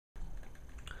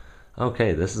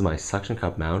Okay, this is my suction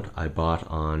cup mount I bought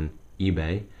on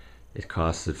eBay. It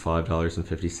costed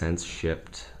 $5.50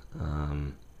 shipped.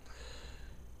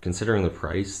 Considering the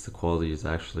price, the quality is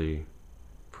actually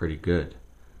pretty good.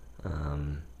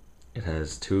 It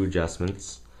has two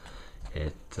adjustments.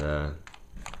 It has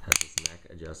this neck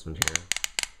adjustment here.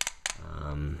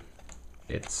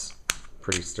 It's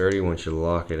pretty sturdy once you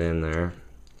lock it in there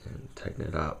and tighten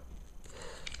it up.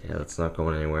 Yeah, that's not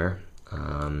going anywhere.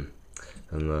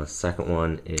 And the second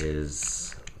one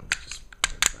is,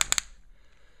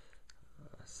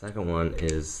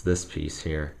 this piece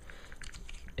here.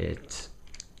 It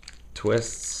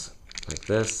twists like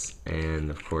this,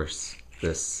 and of course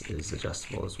this is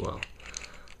adjustable as well.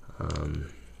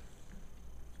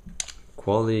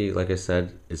 Quality, like I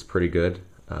said, is pretty good.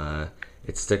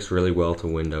 It sticks really well to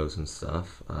windows and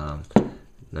stuff.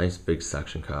 Nice big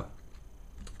suction cup.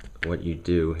 What you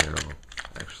do here, I'll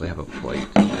actually have a plate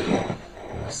to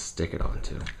stick it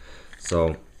onto.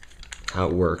 So how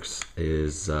it works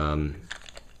is, you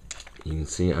can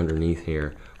see underneath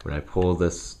here, when I pull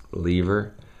this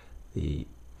lever, the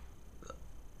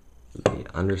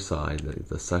underside,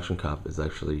 the suction cup is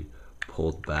actually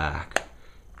pulled back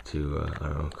to, I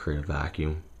don't know, create a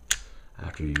vacuum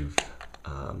after you've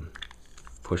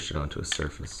pushed it onto a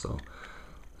surface. So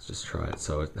let's just try it.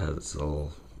 So it has this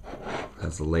little,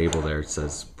 has a label there, it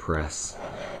says press.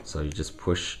 So you just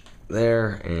push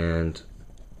there and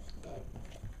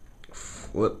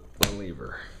flip the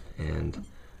lever, and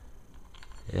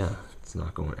yeah, it's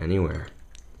not going anywhere.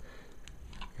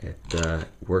 It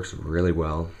works really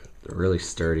well, really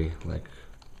sturdy, like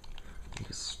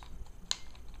just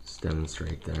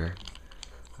demonstrate there.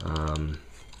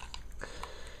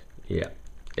 Yeah,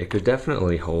 it could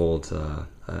definitely hold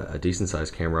a decent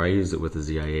sized camera. I used it with the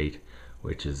ZI-8,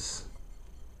 which is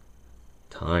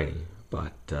tiny,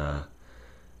 but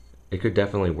it could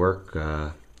definitely work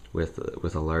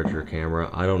with a larger camera.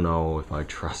 I don't know if I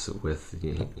trust it with,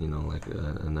 you know, like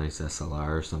a nice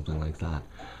SLR or something like that,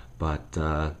 but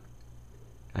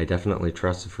I definitely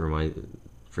trust it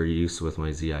for use with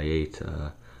my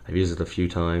ZI-8. I've used it a few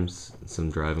times in some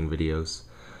driving videos,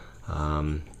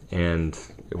 and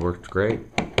it worked great,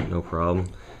 no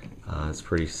problem. It's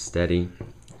pretty steady.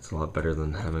 It's a lot better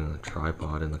than having a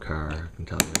tripod in the car, I can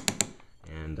tell you.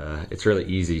 And it's really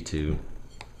easy to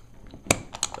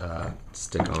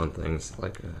stick on things,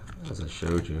 like as I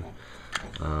showed you.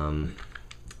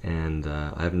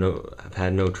 I've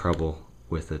had no trouble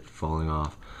with it falling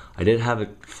off. I did have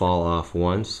it fall off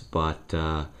once, but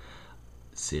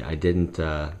see, I didn't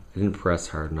press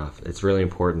hard enough. It's really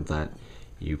important that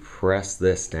you press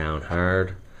this down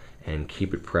hard and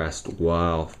keep it pressed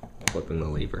while flipping the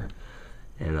lever,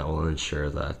 and that will ensure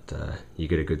that you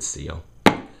get a good seal.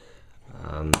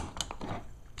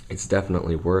 It's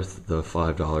definitely worth the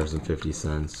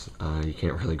 $5.50. You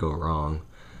can't really go wrong.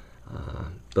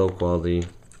 Build quality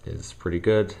is pretty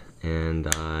good, and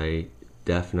I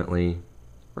definitely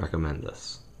recommend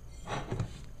this.